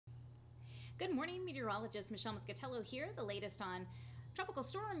Good morning, meteorologist Michelle Muscatello here. The latest on Tropical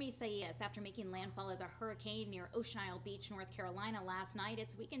Storm Isaias. After making landfall as a hurricane near Ocean Isle Beach, North Carolina last night,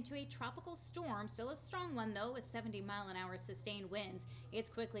 it's weakened to a tropical storm. Still a strong one, though, with 70-mile-an-hour sustained winds. It's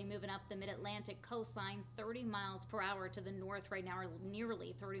quickly moving up the mid-Atlantic coastline, 30 miles per hour to the north right now, or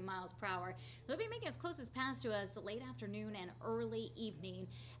nearly 30 miles per hour. They'll be making its closest pass to us late afternoon and early evening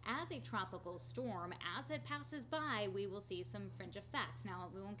as a tropical storm. As it passes by, we will see some fringe effects. Now,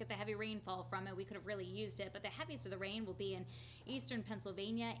 we won't get the heavy rainfall from it. We could have really used it, but the heaviest of the rain will be in eastern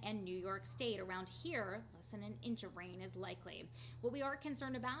Pennsylvania and New York State. Around here, less than an inch of rain is likely. What we are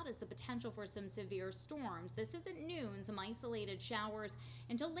concerned about is the potential for some severe storms. This is at noon, some isolated showers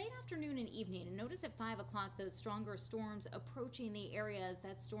until late afternoon and evening. And notice at 5 o'clock, those stronger storms approaching the area as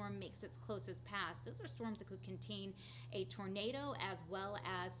that storm makes its closest pass. Those are storms that could contain a tornado as well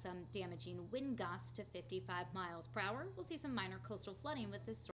as some damaging wind gusts to 55 miles per hour. We'll see some minor coastal flooding with this storm.